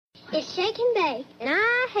It's Shake and Bake, and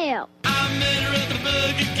I help. I met her at the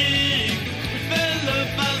Burger King. We fell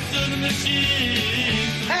about to the machine.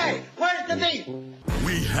 Hey, where's the meat?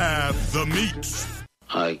 We have the meats.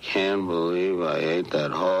 I can't believe I ate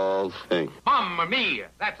that whole thing. Mamma mia,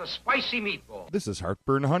 that's a spicy meatball. This is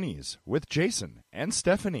Heartburn Honeys with Jason and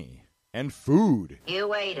Stephanie and food.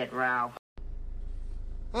 You ate it, Ralph.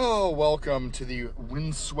 Oh, welcome to the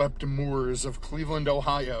windswept moors of Cleveland,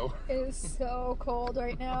 Ohio. It is so cold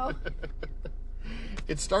right now.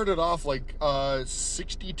 It started off like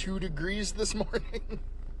 62 degrees this morning,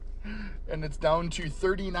 and it's down to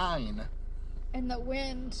 39. And the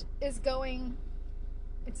wind is going,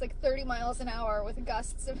 it's like 30 miles an hour with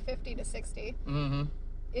gusts of 50 to 60. Mm-hmm.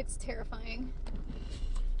 It's terrifying.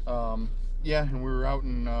 Yeah, and we were out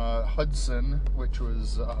in Hudson, which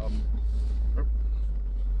was...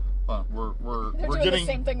 we're doing getting the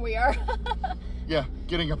same thing we are. Yeah,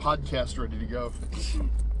 getting a podcast ready to go.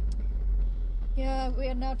 Yeah, we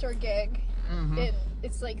had an outdoor gig. Mm-hmm.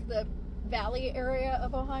 It's like the valley area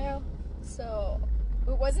of Ohio, so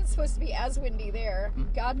it wasn't supposed to be as windy there.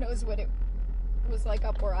 God knows what it was like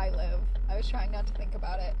up where I live. I was trying not to think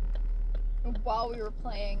about it. And while we were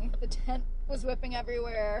playing, the tent was whipping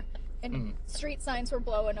everywhere, and street signs were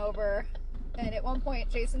blowing over. And at one point,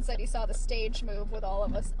 Jason said he saw the stage move with all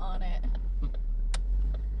of us on it.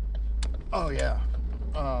 Oh, yeah.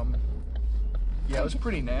 Yeah, it was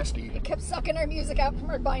pretty nasty. It kept sucking our music out from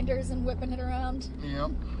our binders and whipping it around.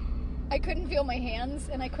 Yep. I couldn't feel my hands,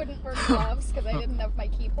 and I couldn't wear gloves because I didn't have my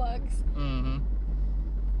key plugs. Mm-hmm.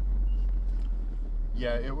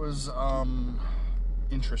 Yeah, it was,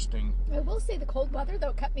 interesting. I will say the cold weather,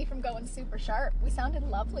 though, kept me from going super sharp. We sounded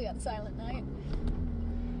lovely on Silent Night.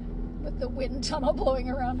 With the wind tunnel blowing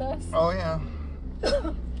around us. Oh, yeah.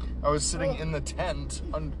 I was sitting in the tent,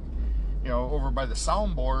 over by the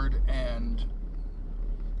soundboard, and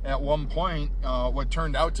at one point, what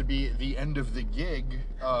turned out to be the end of the gig,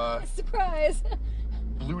 surprise!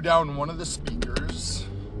 blew down one of the speakers.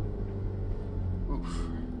 Oof.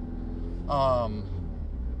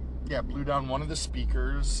 Yeah, blew down one of the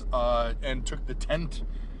speakers, and took the tent,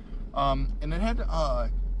 and it had,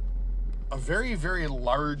 a very, very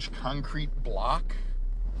large concrete block,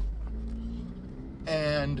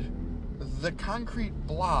 and the concrete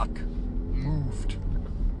block moved.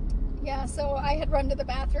 Yeah, so I had run to the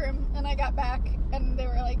bathroom, and I got back, and they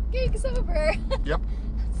were like, gig's over. Yep.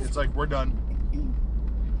 It's like, we're done.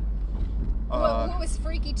 What was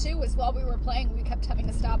freaky, too, was while we were playing, we kept having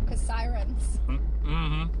to stop because sirens.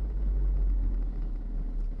 Mm-hmm.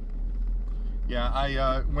 Yeah,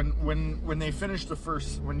 I, when they finished the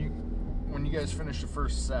first, when you guys finished the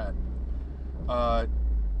first set,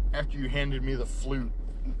 after you handed me the flute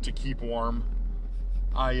to keep warm,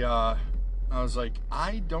 I was like,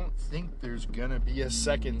 I don't think there's gonna be a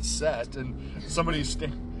second set, and somebody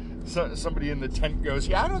in the tent goes,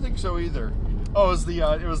 yeah, I don't think so either. Oh, it was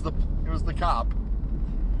the cop.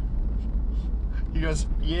 He goes,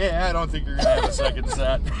 yeah, I don't think you're gonna have a second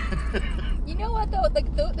set. You know what, though?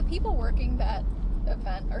 Like, the people working that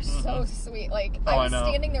event are so sweet. Like, I was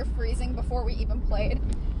standing there freezing before we even played,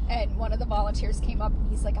 and one of the volunteers came up and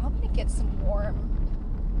he's like, I'm gonna get some warm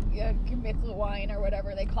Gemütler wine or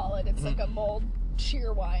whatever they call it. It's like a mulled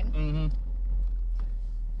cheer wine. Mm-hmm.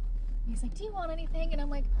 He's like, do you want anything? And I'm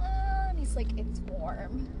like, and he's like, it's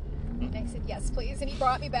warm. And I said, yes, please. And he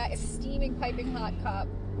brought me back a steaming, piping hot cup.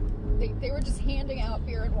 They were just handing out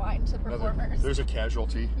beer and wine to performers. There's a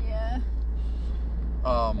casualty. Yeah.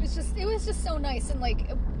 It was just so nice. And like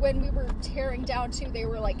when we were tearing down too, they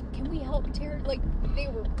were like, can we help tear? Like they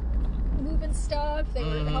were moving stuff. They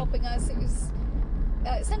were helping us. It was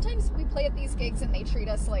sometimes we play at these gigs and they treat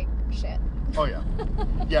us like shit. Oh yeah.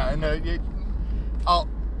 Yeah, and I'll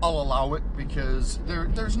allow it because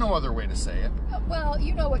there's no other way to say it. Well,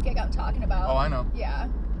 you know what gig I'm talking about. Oh, I know. Yeah.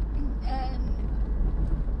 And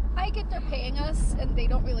I get they're paying us and they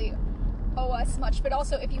don't really owe us much, but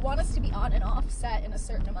also if you want us to be on and off set in a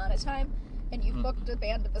certain amount of time and you've booked a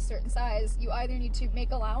band of a certain size, you either need to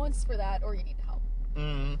make allowance for that or you need help.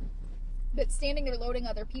 Mm-hmm. But standing there loading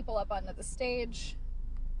other people up onto the stage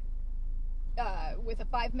with a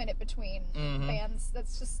 5-minute between bands,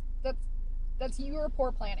 that's your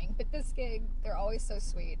poor planning. But this gig, they're always so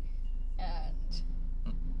sweet, and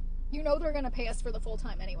you know they're gonna pay us for the full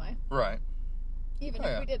time anyway. Right. Even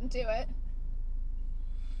if we didn't do it.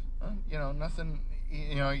 Nothing.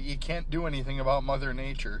 You can't do anything about Mother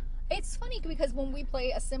Nature. It's funny because when we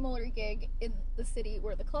play a similar gig in the city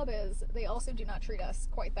where the club is, they also do not treat us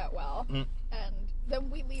quite that well. And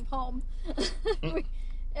then we leave home.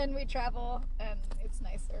 And we travel, and it's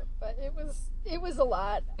nicer. But it was a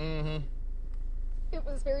lot. Mm-hmm. It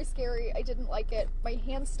was very scary. I didn't like it. My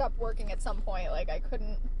hands stopped working at some point. Like, I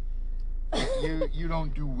couldn't... You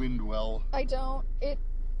don't do wind well. I don't. It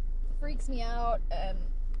freaks me out, and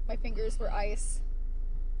my fingers were ice.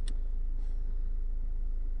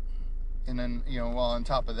 And then, well, on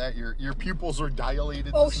top of that, your pupils are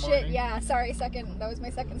dilated Oh, this shit, morning. yeah. Sorry, that was my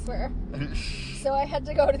second swear. So I had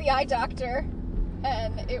to go to the eye doctor,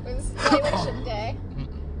 and it was dilation day.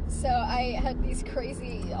 So I had these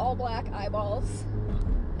crazy all-black eyeballs,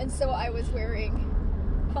 and so I was wearing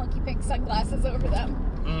funky pink sunglasses over them.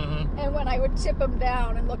 Mm-hmm. And when I would tip them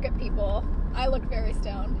down and look at people, I looked very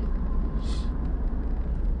stoned.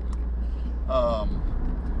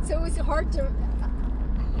 So it was hard to...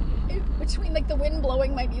 between, like, the wind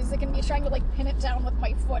blowing my music and me trying to, like, pin it down with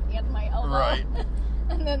my foot and my elbow. Right.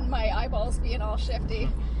 And then my eyeballs being all shifty.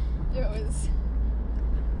 It was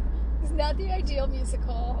not the ideal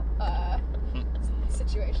musical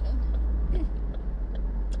situation.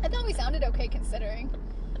 I thought we sounded okay considering.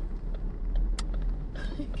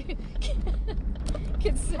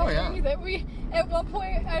 Considering that we, at one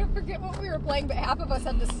point, I forget what we were playing, but half of us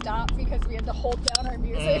had to stop because we had to hold down our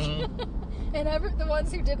music. Mm-hmm. And the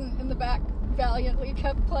ones who didn't in the back valiantly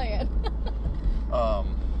kept playing. Yeah,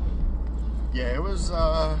 it was,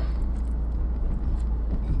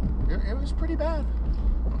 it was pretty bad.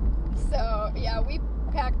 So, yeah, we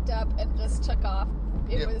packed up and just took off.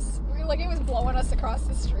 It was blowing us across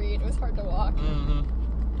the street. It was hard to walk. Mm-hmm.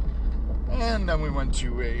 And then we went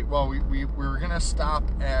to we were going to stop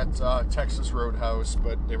at Texas Roadhouse,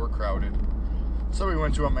 but they were crowded. So we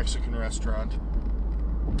went to a Mexican restaurant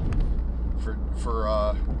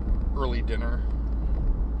for early dinner.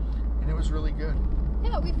 And it was really good.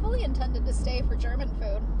 Yeah, we fully intended to stay for German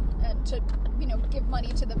food and to, give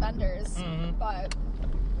money to the vendors. Mm-hmm. But...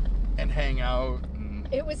 and hang out.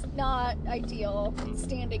 It was not ideal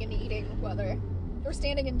standing and eating weather. Or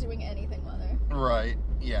standing and doing anything weather. Right,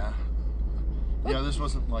 yeah. This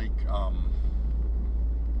wasn't like,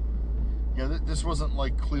 this wasn't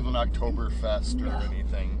like Cleveland Oktoberfest or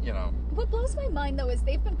anything, What blows my mind, though, is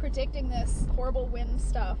they've been predicting this horrible wind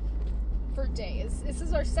stuff for days. This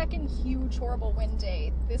is our second huge horrible wind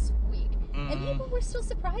day this week. Mm-hmm. And people were still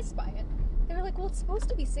surprised by it. They were like, well, it's supposed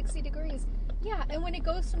to be 60 degrees. Yeah, and when it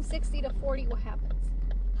goes from 60 to 40, what happens?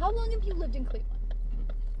 How long have you lived in Cleveland?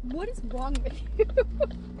 What is wrong with you?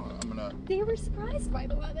 Well, They were surprised by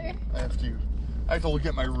the weather. I have to look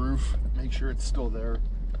at my roof, make sure it's still there.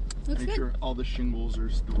 Looks make good. sure all the shingles are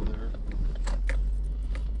still there.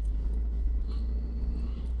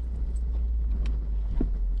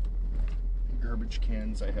 Garbage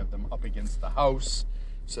cans, I have them up against the house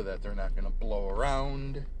so that they're not going to blow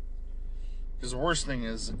around. Because the worst thing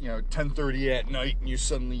is, 10:30 at night, and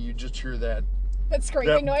you just hear that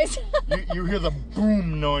scraping noise. you hear the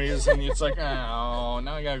boom noise, and it's like, oh,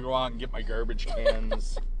 now I gotta go out and get my garbage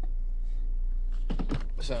cans.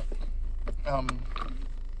 So,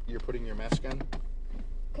 you're putting your mask on?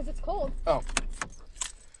 Because it's cold. Oh.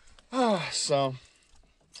 So,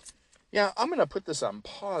 yeah, I'm gonna put this on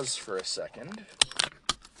pause for a second,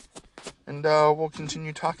 and we'll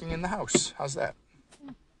continue talking in the house. How's that?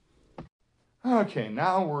 Okay,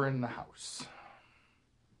 now we're in the house.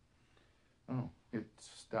 Oh, it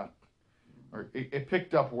stopped. Or it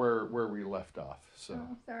picked up where we left off, so.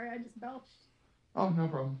 Oh, sorry, I just belched. Oh, no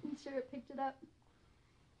problem. I'm sure it picked it up.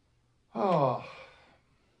 Oh.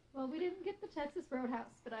 Well, we didn't get the Texas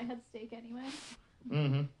Roadhouse, but I had steak anyway.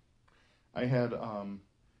 Mm-hmm. I had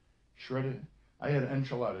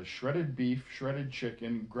enchiladas, shredded beef, shredded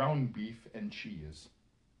chicken, ground beef, and cheese.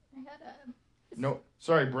 I had No,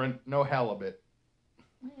 sorry, Brent, no halibut.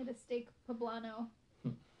 I had a steak poblano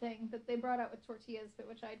thing that they brought out with tortillas, but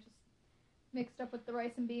which I just mixed up with the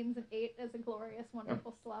rice and beans and ate as a glorious,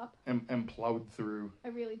 wonderful slop. And plowed through. I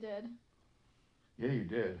really did. Yeah, you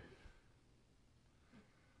did.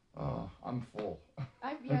 I'm full.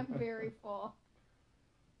 I'm very full.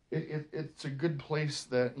 It's a good place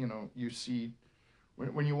that, you see,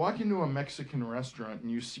 when you walk into a Mexican restaurant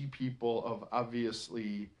and you see people of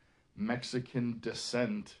obviously Mexican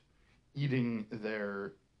descent eating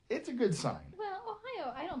there, it's a good sign. Well,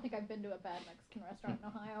 Ohio, I don't think I've been to a bad Mexican restaurant in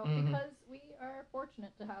Ohio because we are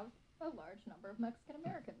fortunate to have a large number of Mexican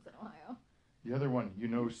Americans in Ohio. The other one,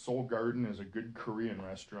 Soul Garden is a good Korean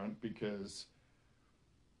restaurant because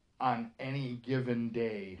on any given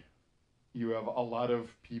day, you have a lot of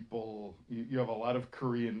people, you have a lot of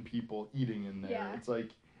Korean people eating in there. Yeah. It's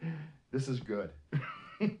like, this is good.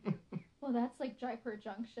 Well, that's like Jaipur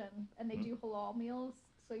Junction, and they do halal meals,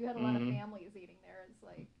 so you had a lot of families eating there as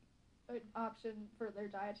like an option for their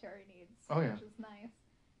dietary needs, which is nice.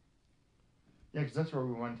 Yeah, because that's where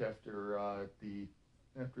we went after the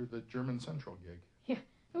after the German Central gig. Yeah,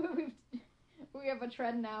 we have a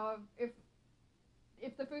trend now of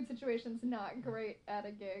if the food situation's not great at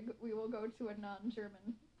a gig, we will go to a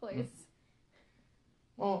non-German place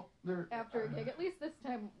Well, they're after a gig. At least this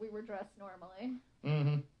time we were dressed normally.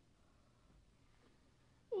 Mm-hmm.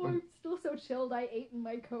 Oh, I'm still so chilled. I ate in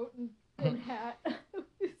my coat and hat.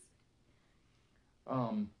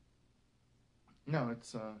 No,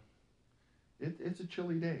 it's a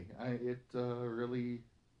chilly day. Really.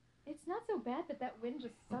 It's not so bad that wind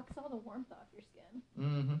just sucks all the warmth off your skin.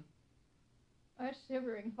 Mm-hmm. I was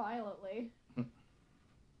shivering violently.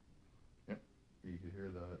 Yep. You could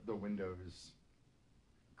hear the windows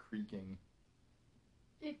creaking.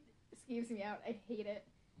 It skeeves me out. I hate it.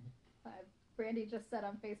 Brandy just said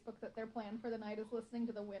on Facebook that their plan for the night is listening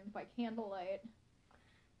to The Wind by candlelight.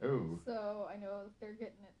 Oh. So I know they're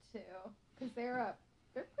getting it too, because they're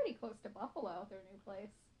pretty close to Buffalo, their new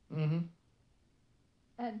place. Mm-hmm.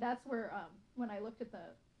 And that's where when I looked at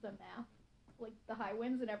the map, like the high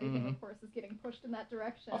winds and everything, of course, is getting pushed in that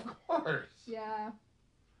direction. Of course. Yeah.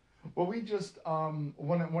 Well, we just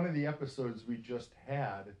one of the episodes we just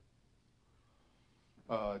had.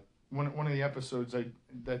 One of the episodes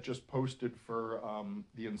that just posted for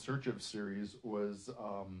the In Search of series was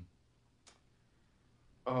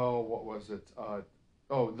what was it?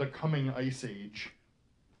 The Coming Ice Age.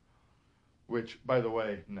 Which, by the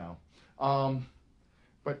way, no.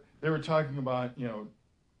 But they were talking about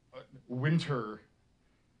winter,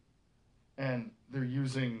 and they're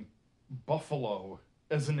using Buffalo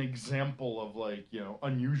as an example of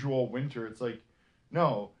unusual winter. It's like,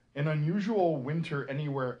 no. An unusual winter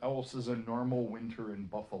anywhere else is a normal winter in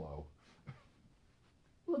Buffalo.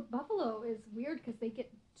 Well, Buffalo is weird because they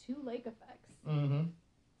get two lake effects. Mm-hmm.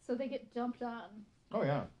 So they get dumped on. Oh,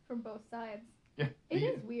 yeah. From both sides. Yeah. It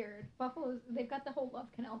is weird. Buffalo's, they've got the whole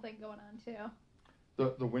Love Canal thing going on, too.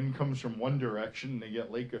 The wind comes from one direction, they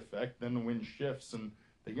get lake effect, then the wind shifts, and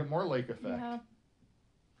they get more lake effect. Yeah.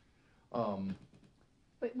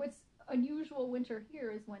 But what's unusual winter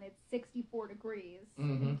here is when it's 64 degrees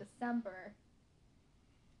in December.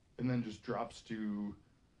 And then just drops to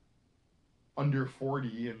under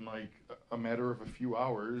 40 in a matter of a few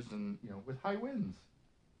hours, and with high winds.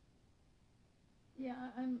 Yeah,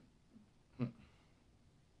 I'm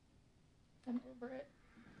over it.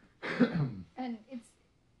 And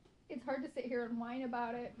it's hard to sit here and whine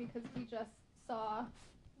about it because we just saw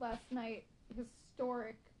last night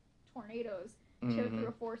historic tornadoes tear through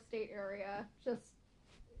a 4-state area. Just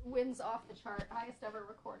winds off the chart, highest ever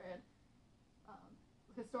recorded.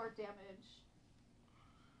 Historic damage.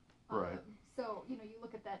 Right. So, you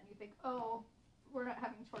look at that and you think, oh, we're not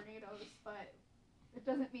having tornadoes, but it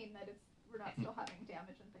doesn't mean that we're not still having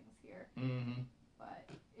damage and things here. Mm-hmm. But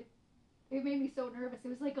it made me so nervous. It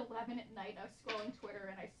was like 11 at night. I was scrolling Twitter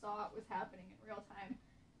and I saw it was happening in real time.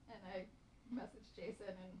 And I messaged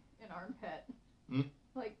Jason in Armpit.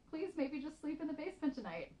 Like, please maybe just sleep in the basement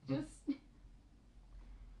tonight. Just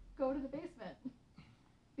go to the basement.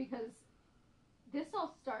 Because this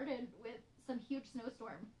all started with some huge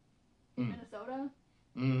snowstorm in Minnesota.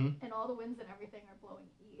 Mm-hmm. And all the winds and everything are blowing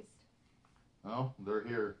east. Oh, they're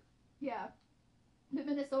here. Yeah. But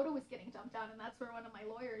Minnesota was getting dumped on, and that's where one of my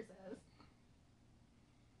lawyers is.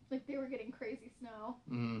 Like, they were getting crazy snow,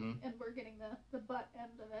 and we're getting the butt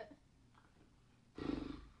end of it.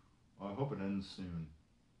 Well, I hope it ends soon.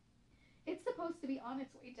 It's supposed to be on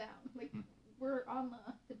its way down. Like, we're on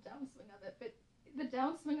the downswing of it, but the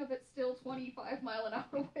downswing of it's still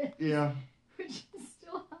 25-mile-an-hour winds. Yeah. Which is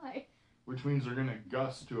still high. Which means they're going to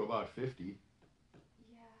gust to about 50.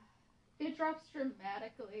 Yeah. It drops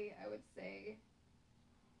dramatically, I would say.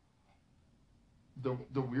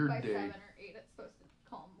 The weird by day. By 7 or 8, it's supposed to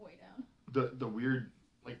calm way down. The weird,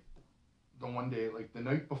 the one day, the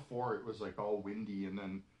night before, it was all windy, and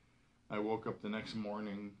then I woke up the next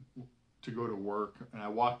morning to go to work, and I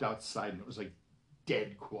walked outside, and it was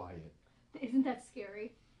dead quiet. Isn't that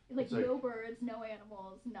scary? It's no birds, no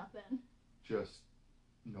animals, nothing. Just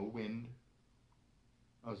no wind.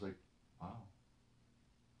 I was like, wow,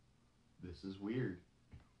 this is weird.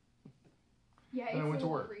 Yeah, and it's I went a to little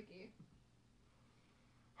work. freaky.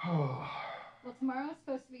 Well, tomorrow's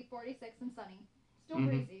supposed to be 46 and sunny. Still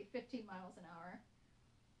breezy, 15 miles an hour.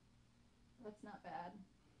 That's not bad.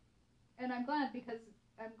 And I'm glad because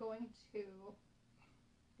I'm going to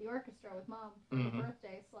the orchestra with Mom for her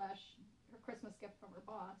birthday / her Christmas gift from her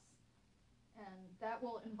boss. And that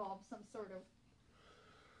will involve some sort of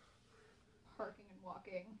parking and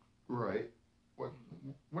walking. Right.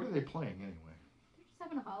 What are they playing anyway? They're just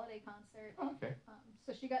having a holiday concert. Oh, okay.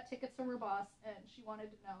 So she got tickets from her boss, and she wanted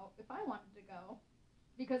to know if I wanted to go,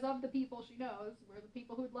 because of the people she knows. We're the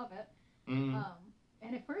people who'd love it. Mm-hmm.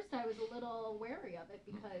 And at first I was a little wary of it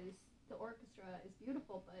because the orchestra is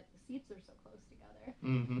beautiful, but the seats are so close together.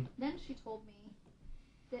 Mm-hmm. Then she told me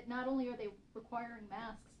that not only are they requiring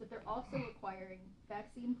masks, but they're also requiring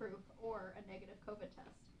vaccine proof or a negative COVID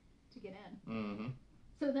test to get in. Mm-hmm.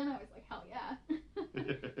 So then I was like, hell yeah.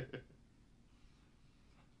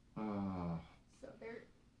 So they're,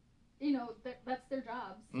 that's their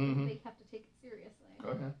jobs. Mm-hmm. They have to take it seriously.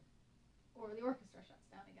 Okay. Or the orchestra shuts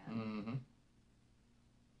down again. Mm-hmm.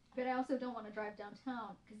 But I also don't want to drive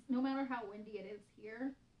downtown, because no matter how windy it is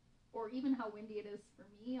here, or even how windy it is for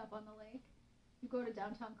me up on the lake, you go to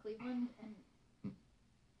downtown Cleveland, and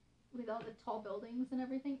with all the tall buildings and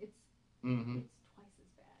everything, it's Mm-hmm. it's twice as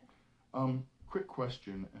bad. Quick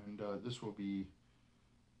question, and this will be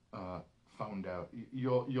found out.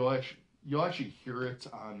 You'll actually hear it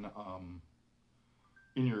on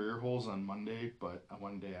in your ear holes on Monday. But I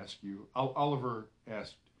wanted to ask you. Oliver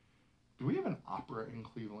asked, "Do we have an opera in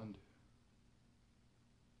Cleveland?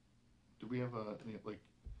 Do we have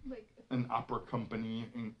an opera company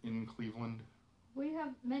in Cleveland?" We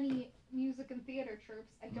have many music and theater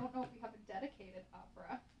troupes. I don't know if we have a dedicated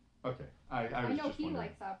opera. Okay, I was know just he wondering.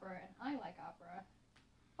 likes opera, and I like opera.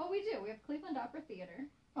 Oh, we do. We have Cleveland Opera Theater.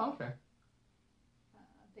 Oh, okay.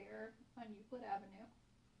 They're on Euclid Avenue.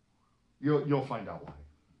 You'll find out why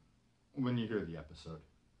when you hear the episode.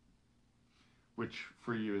 Which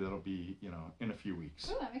for you that'll be in a few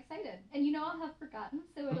weeks. Oh, I'm excited, and I'll have forgotten,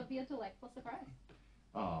 so it'll be a delightful surprise.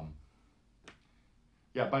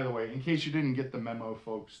 Yeah. By the way, in case you didn't get the memo,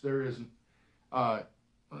 folks, there is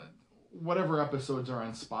whatever episodes are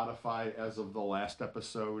on Spotify as of the last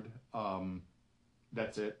episode.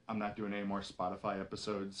 That's it. I'm not doing any more Spotify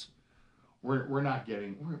episodes. We are not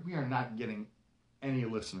getting any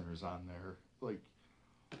listeners on there. Like,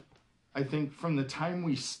 I think from the time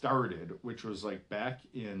we started, which was like back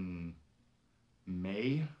in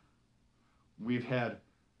May, we've had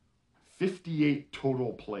 58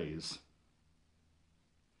 total plays.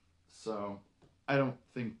 So I don't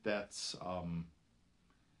think that's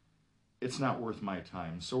it's not worth my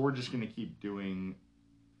time. So we're just going to keep doing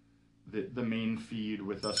the main feed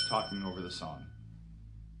with us talking over the song.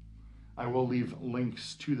 I will leave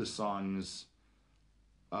links to the songs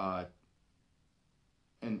and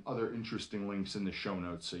other interesting links in the show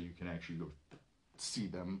notes so you can actually go see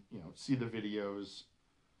them, see the videos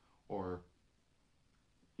or,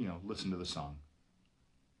 listen to the song.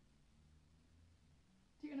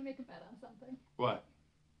 Do you want to make a bet on something? What?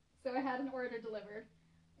 So I had an order delivered.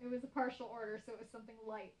 It was a partial order, so it was something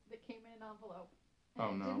light that came in an envelope. And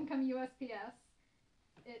Oh, no. It didn't come USPS.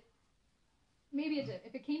 Maybe it did.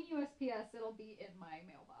 If it came USPS, it'll be in my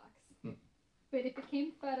mailbox. But if it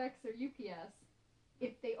came FedEx or UPS,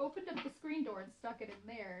 if they opened up the screen door and stuck it in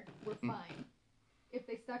there, we're fine. If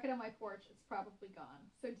they stuck it on my porch, it's probably gone.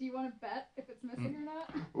 So do you want to bet if it's missing or not?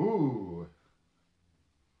 Ooh.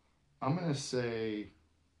 I'm gonna say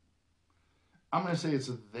it's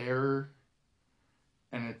there,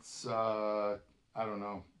 and it's I don't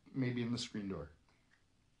know, maybe in the screen door.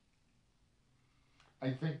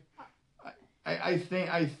 I think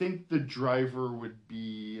the driver would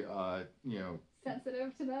be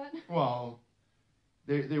Sensitive to that? well,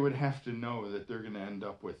 they would have to know that they're gonna end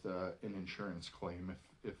up with an insurance claim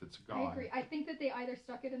if it's gone. I agree. I think that they either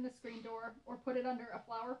stuck it in the screen door or put it under a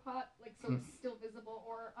flower pot, like so it's still visible,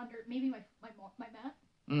 or under maybe my mat.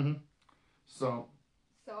 Mm-hmm. So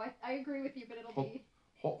I agree with you, but it'll be.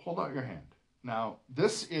 Hold out your hand. Now,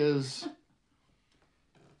 this is...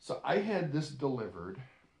 So I had this delivered,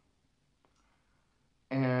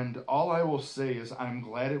 and all I will say is I'm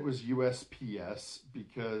glad it was USPS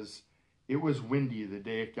because it was windy the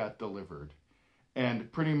day it got delivered.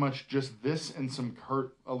 And pretty much just this and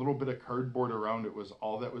a little bit of cardboard around it was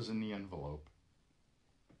all that was in the envelope.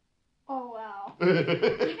 Oh, wow. Even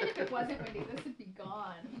if it wasn't windy, this would be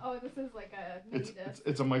gone. Oh, this is like a mini disc.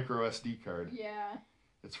 It's a micro SD card. Yeah.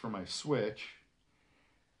 It's for my Switch.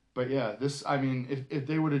 But yeah, if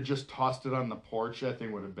they would have just tossed it on the porch, that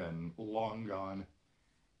thing would have been long gone.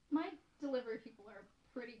 My delivery people are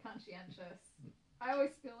pretty conscientious. I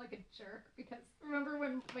always feel like a jerk because remember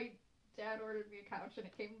when my dad ordered me a couch and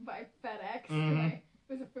it came by FedEx? Mm-hmm. It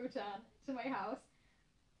was a futon to my house.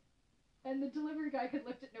 And the delivery guy could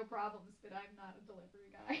lift it no problems, but I'm not a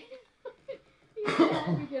delivery guy. He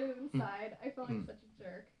had to get it inside. I felt like such a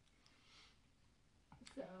jerk.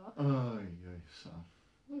 So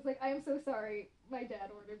I was like, I am so sorry. My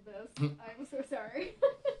dad ordered this. I'm so sorry.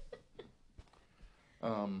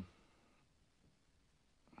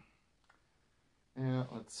 Yeah,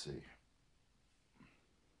 let's see.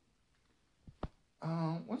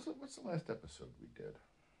 What's the last episode we did?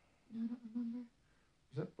 I don't remember.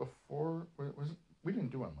 Was that before? Was it? We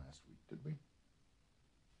didn't do one last week, did we?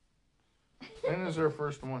 And this is our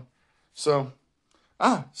first one. So,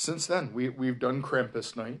 since then we've done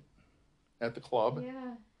Krampus night at the club,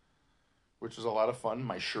 Yeah. which was a lot of fun.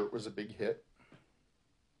 My shirt was a big hit.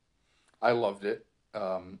 I loved it.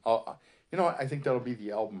 I think that'll be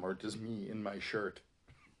the album art is me in my shirt.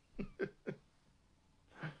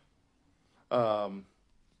 And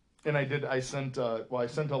I sent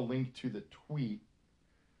a link to the tweet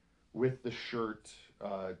with the shirt,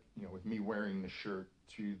 with me wearing the shirt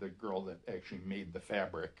to the girl that actually made the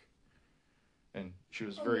fabric. And she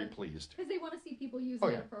was very pleased. Because they want to see people using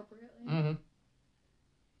it appropriately. Mm-hmm.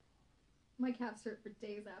 My calves hurt for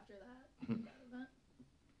days after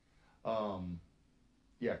that.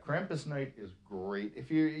 Yeah, Krampus night is great.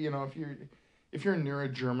 If you're near a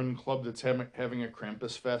German club that's having a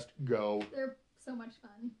Krampus fest, go. They're so much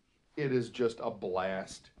fun. It is just a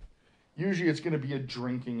blast. Usually it's going to be a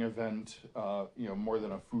drinking event, more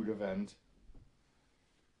than a food event.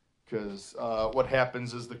 Because what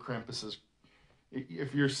happens is the Krampus is,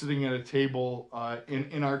 if you're sitting at a table,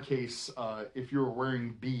 in our case, if you were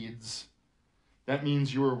wearing beads, that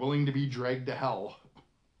means you were willing to be dragged to hell.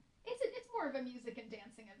 It's more of a music and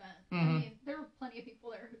dancing event. Mm-hmm. I mean, there were plenty of people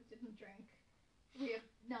there who didn't drink. We have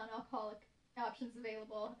non-alcoholic options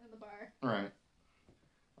available in the bar. Right.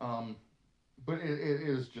 But it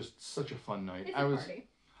is just such a fun night. It's a party.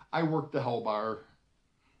 I worked the Hell Bar,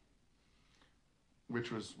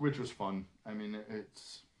 which was fun. I mean,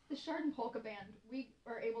 it's The Chardon Polka Band. We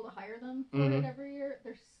are able to hire them for Mm-hmm. it every year.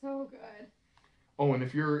 They're so good. Oh, and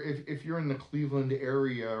if you're in the Cleveland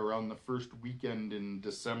area around the first weekend in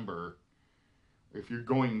December, if you're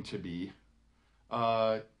going to be,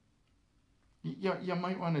 you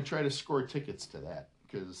might want to try to score tickets to that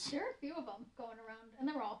because. There are a few of them going around, and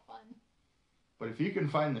they're all fun. But if you can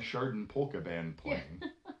find the Chardon Polka Band playing,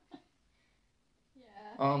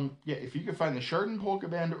 Yeah. if you can find the Chardon Polka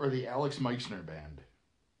Band or the Alex Meissner Band.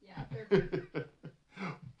 Yeah, they're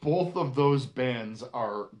Both of those bands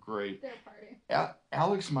are great. they're a party.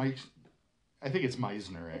 Alex Meissner, I think it's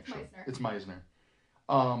Meissner actually. It's Meissner.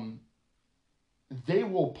 They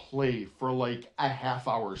will play for like a half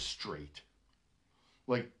hour straight.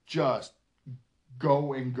 Like just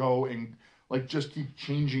go and like just keep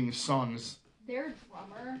changing songs. Their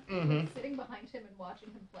drummer, Mm-hmm. like, sitting behind him and watching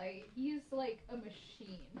him play, he's like a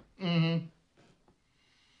machine. Mm-hmm.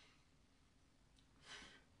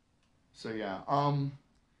 So yeah,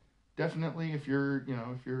 definitely if you're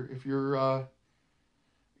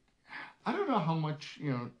I don't know how much,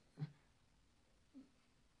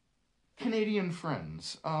 Canadian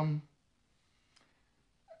friends,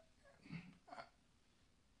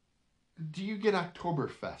 do you get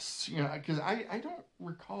Oktoberfests? Because I don't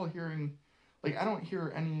recall hearing, I don't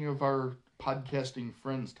hear any of our podcasting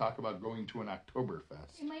friends talk about going to an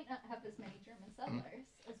Oktoberfest. We might not have as many German settlers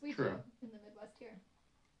as we True. do in the Midwest here.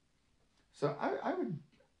 So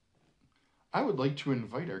I would like to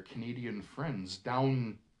invite our Canadian friends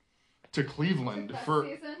down to Cleveland for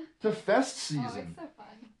fest season. Oh, it's so fun.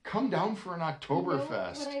 Come down for an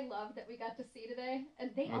Oktoberfest. What I love that we got to see today, and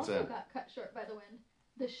they What's also that? got cut short by the wind,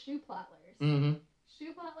 the Schuhplattlers. Mm-hmm.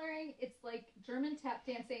 Schuhplattling, it's like German tap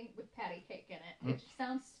dancing with patty cake in it, which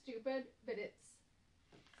sounds stupid, but it's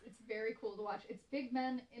very cool to watch. It's big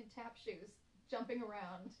men in tap shoes jumping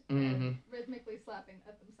around and rhythmically slapping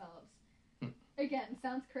at themselves. Again,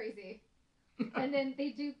 sounds crazy. And then they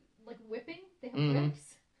do like whipping. They have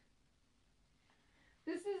whips.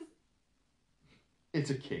 It's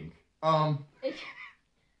a kink.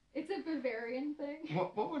 It's a Bavarian thing.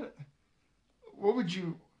 What would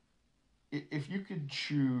you, if you could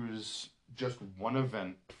choose just one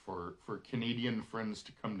event for Canadian friends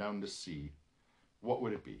to come down to see, what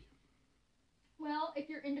would it be? Well, if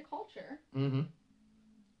you're into culture,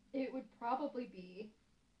 it would probably be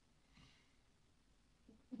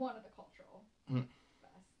one of the cultural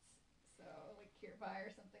fests. So, like Kirby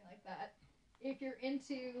or something like that. If you're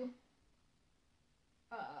into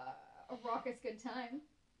a raucous good time,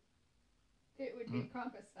 it would be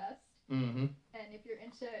Krampus Fest. Mm-hmm. And if you're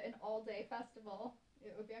into an all-day festival,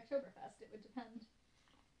 it would be Oktoberfest. It would depend.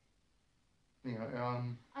 Yeah.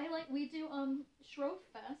 We do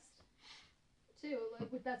Schroefest too.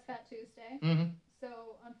 That's Fat Tuesday. Mm-hmm.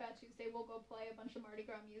 So on Fat Tuesday, we'll go play a bunch of Mardi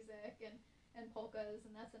Gras music and polkas,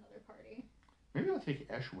 and that's another party. Maybe I'll take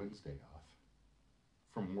Ash Wednesday off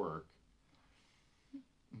from work.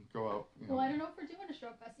 And go out. Well, I don't know if we're doing a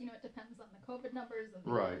Schroefest. It depends on the COVID numbers. And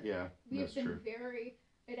Right. Yeah. We That's have been true.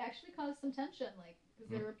 It actually caused some tension, because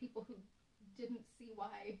there were people who didn't see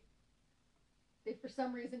why they for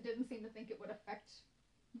some reason didn't seem to think it would affect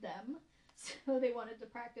them, so they wanted to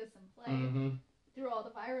practice and play through all the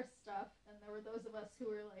virus stuff. And there were those of us who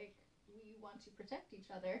were like, we want to protect each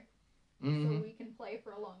other so we can play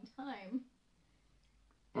for a long time.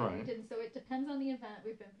 And Right. we didn't. So it depends on the event.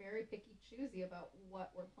 We've been very picky, choosy about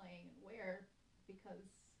what we're playing and where, because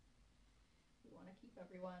we want to keep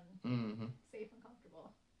everyone safe and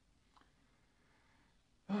comfortable.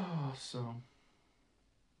 Oh, so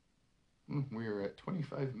we are at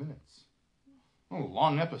 25 minutes. Oh,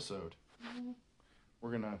 long episode.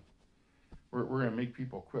 We're gonna make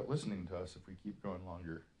people quit listening to us if we keep going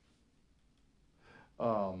longer.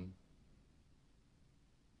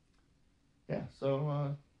 Yeah.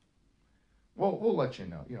 So we'll let you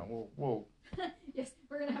know. You know, we'll. Yes,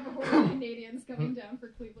 we're gonna have a horde of Canadians coming down for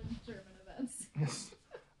Cleveland German events. Yes.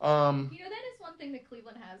 You know, that is one thing that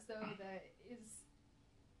Cleveland has, though, that is,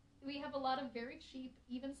 we have a lot of very cheap,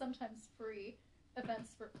 even sometimes free,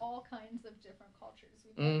 events for all kinds of different cultures.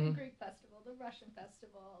 We've got the Greek festival, the Russian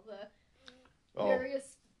festival, the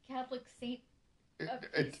various Catholic saint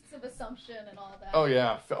feasts of Assumption and all that. Oh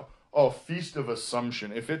yeah. Feast of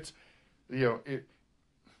Assumption. If it's,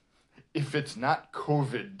 if it's not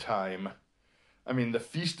COVID time, I mean, the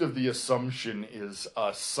Feast of the Assumption is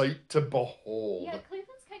a sight to behold. Yeah,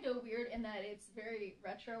 Cleveland's kind of weird in that it's very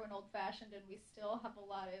retro and old-fashioned, and we still have a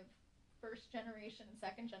lot of first-generation and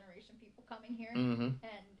second-generation people coming here, and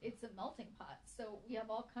it's a melting pot. So we have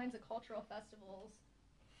all kinds of cultural festivals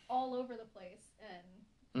all over the place,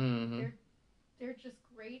 and they're just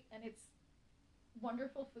great, and it's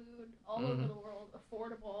wonderful food all over the world,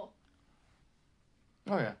 affordable.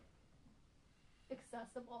 Oh, yeah.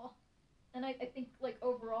 Accessible. And I think, like,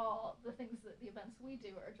 overall, the things that the events we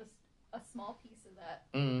do are just a small piece of that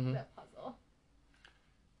that puzzle.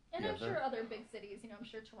 And Yeah, I'm sure other big cities, you know, I'm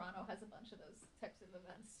sure Toronto has a bunch of those types of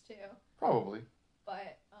events, too. Probably.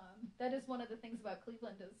 But that is one of the things about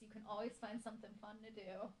Cleveland is you can always find something fun to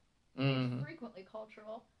do. It's frequently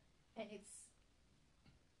cultural, and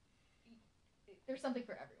there's something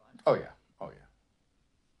for everyone. Oh, yeah. Oh, yeah.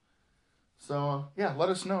 So, yeah, let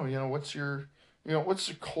us know, what's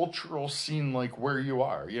the cultural scene like where you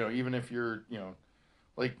are? Even if you're,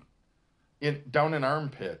 like down in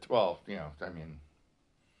Armpit. Well, I mean,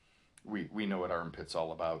 we know what Armpit's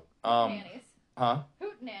all about. Nannies. Huh?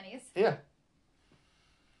 Hootenannies. Yeah.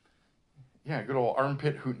 Yeah, good old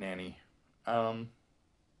Armpit Hootenanny. Yeah,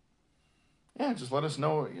 just let us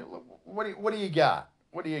know. What do you got?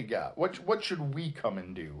 What do you got? What should we come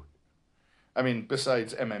and do? I mean,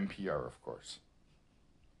 besides MMPR, of course.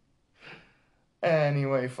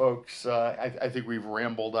 Anyway, folks, I think we've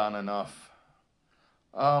rambled on enough.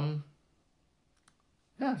 Yeah,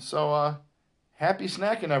 so happy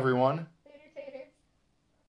snacking, everyone.